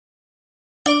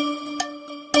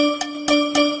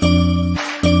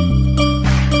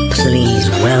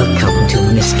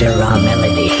Mr. Raw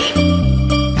Melody.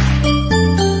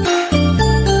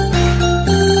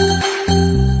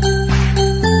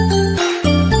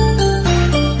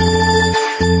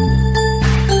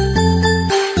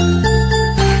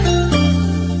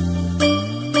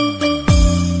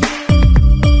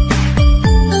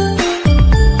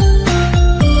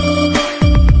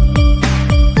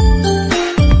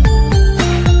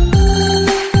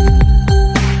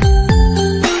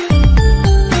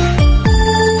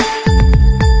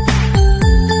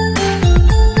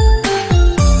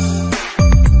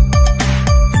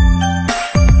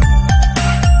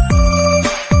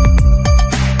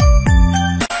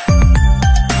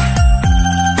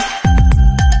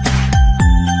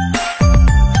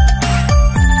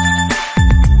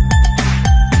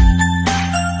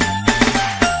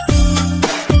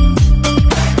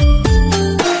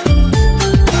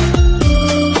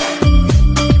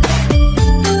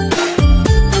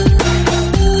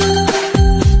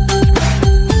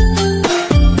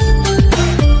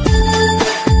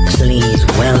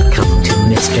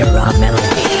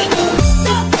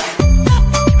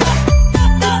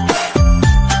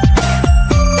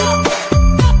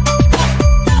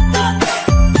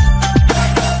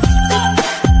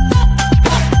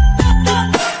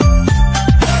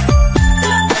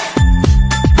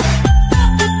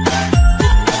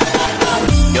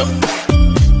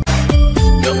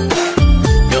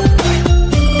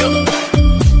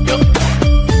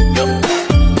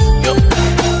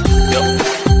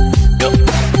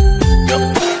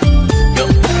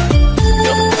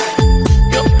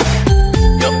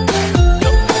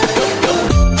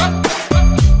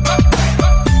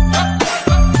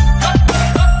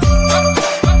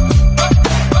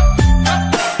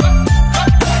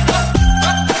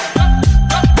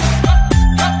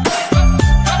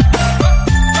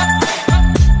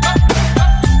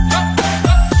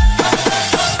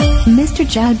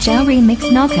 Jiao Jiao remix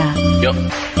Naka. Yup.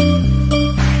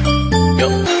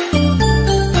 Yup.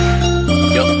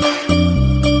 Yup.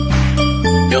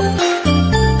 Yup. Yup.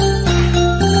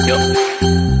 Yup.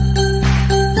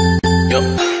 Yup.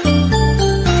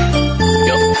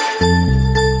 Yup.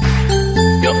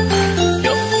 Yup.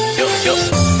 Yup.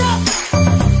 Yup.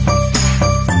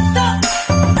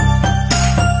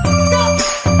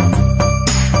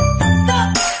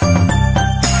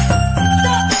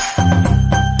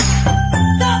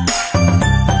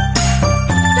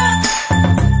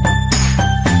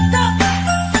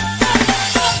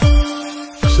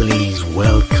 Please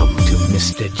welcome to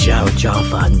Mr. Jiao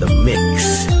Jiao on the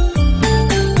mix.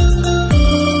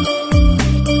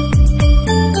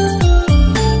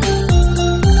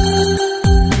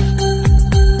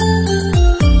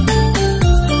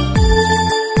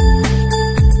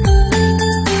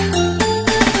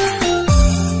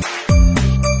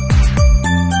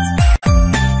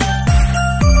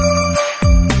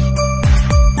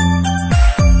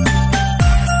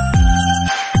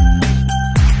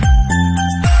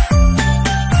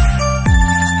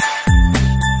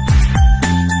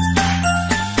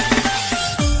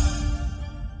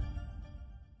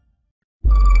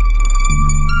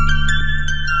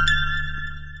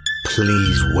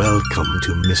 Please welcome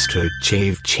to Mr.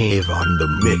 Chave on the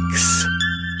mix.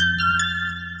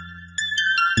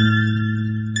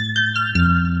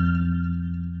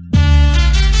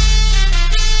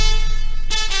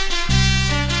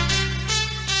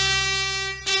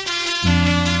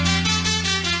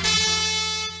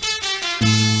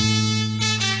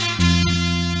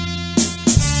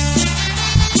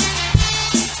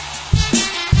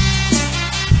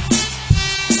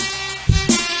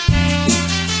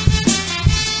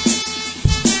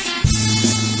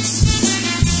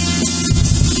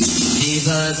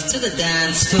 To the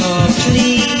dance floor,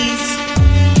 please.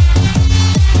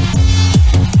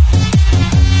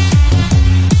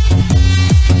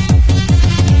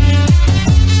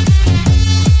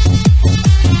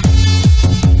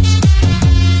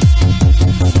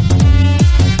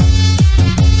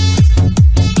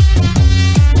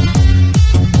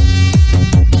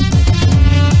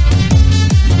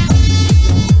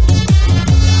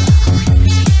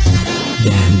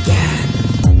 Dan.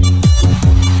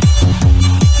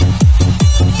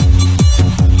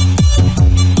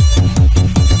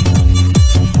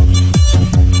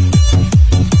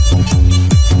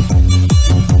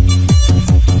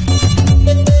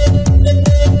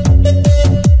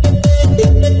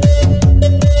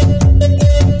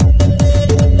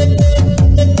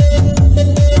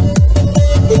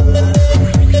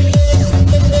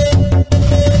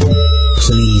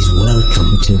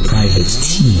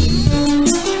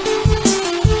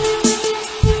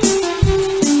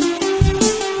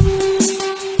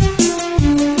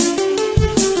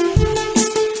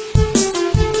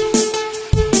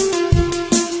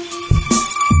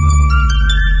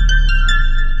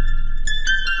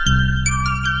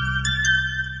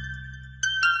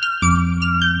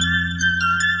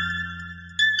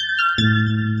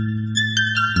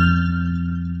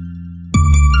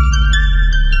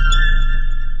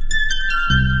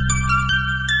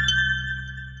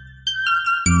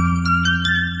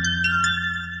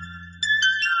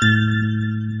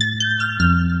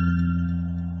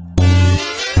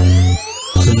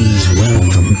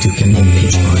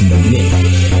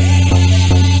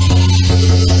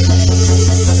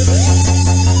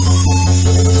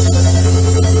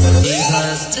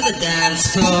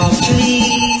 dance floor,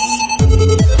 please.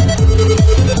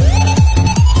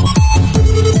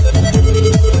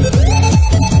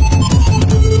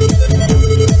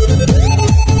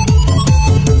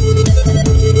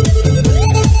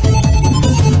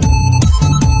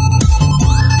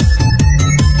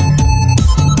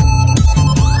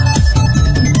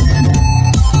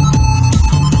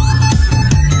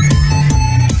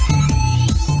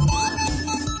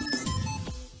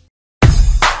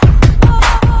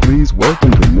 Please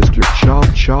welcome to Mr. Chop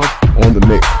Chop on the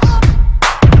mix.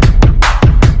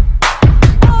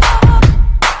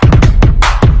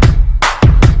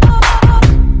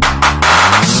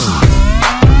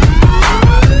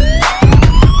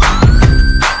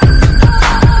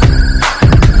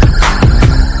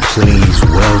 Please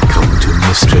welcome to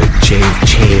Mr.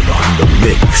 Chav on the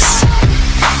mix.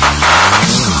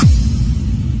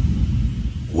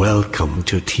 Welcome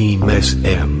to Team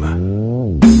SM.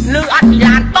 លឺអត់ពី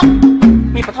ឡានតុក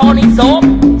មានបថនេះសូម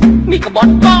មានកប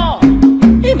ត់ក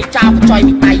មានចៅកញ្ចុយ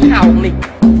ពីដៃហោងនេះ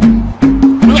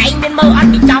ថ្ងៃមានមើលអត់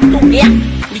ពីចៅទូនេះ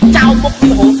ពីចៅមុខពី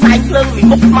ហងសាយភ្លើងពី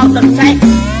មុខមកដល់ឆេះ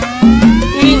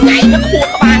ថ្ងៃទៅខួរ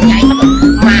ក្បាលថ្ងៃទៅ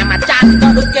មកចានក៏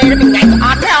ដូចគេទៅថ្ងៃក៏អ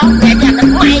ត់ទេថ្ងៃនេះអត់ទៅ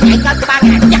ម៉ែថ្ងៃក៏ក្បាល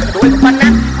ថ្ងៃចាក់ទៅដូចប៉ុណ្ណា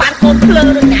បានកូនភ្លើង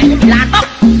ថ្ងៃនេះពីឡានតុក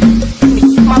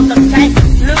មកដល់ឆេះ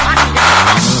លឺអត់ពីឡា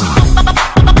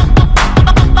ន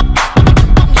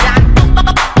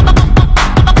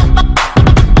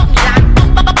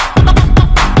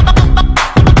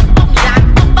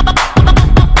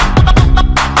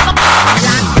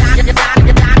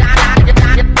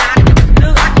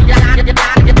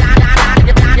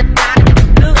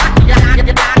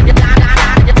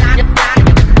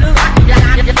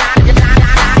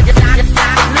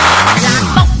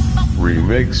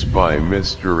Remix by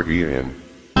Mr. Ian.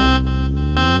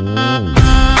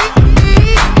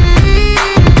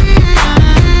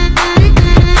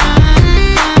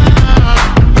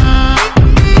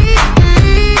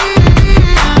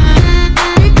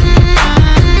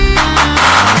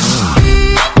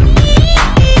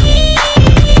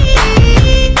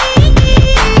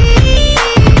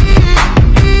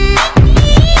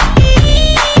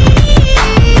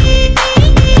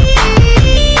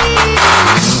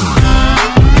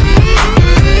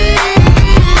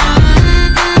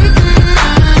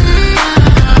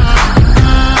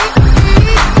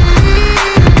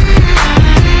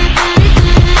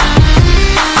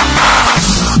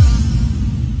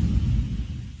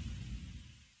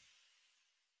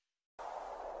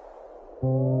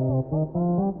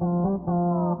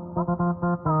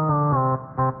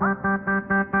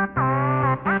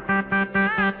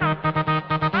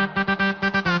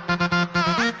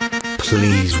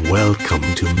 Please welcome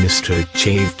to Mr.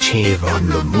 Chav on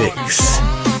the mix.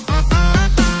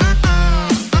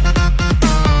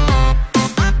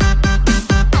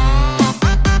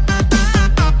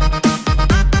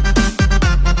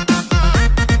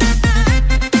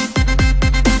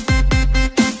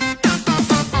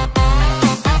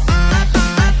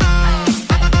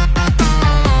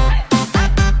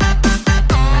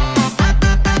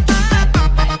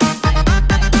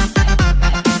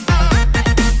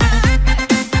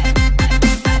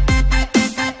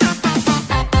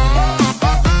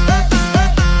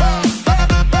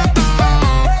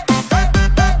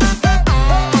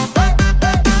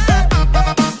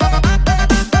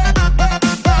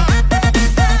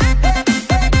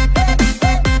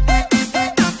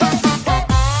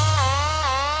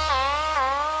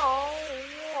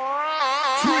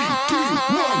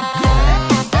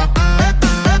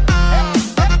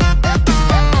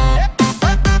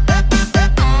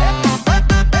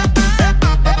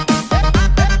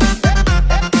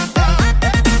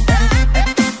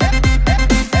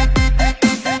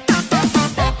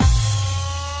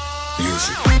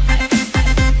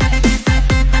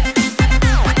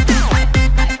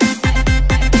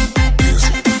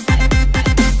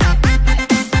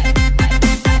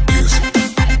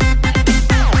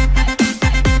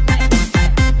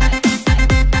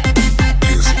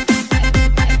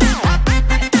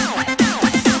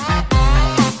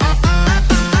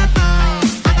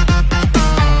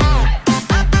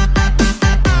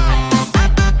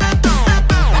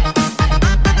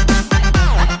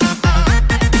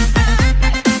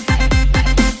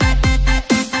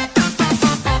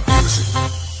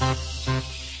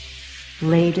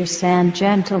 Ladies and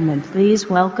gentlemen, please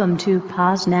welcome to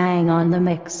Poznang on the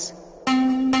mix.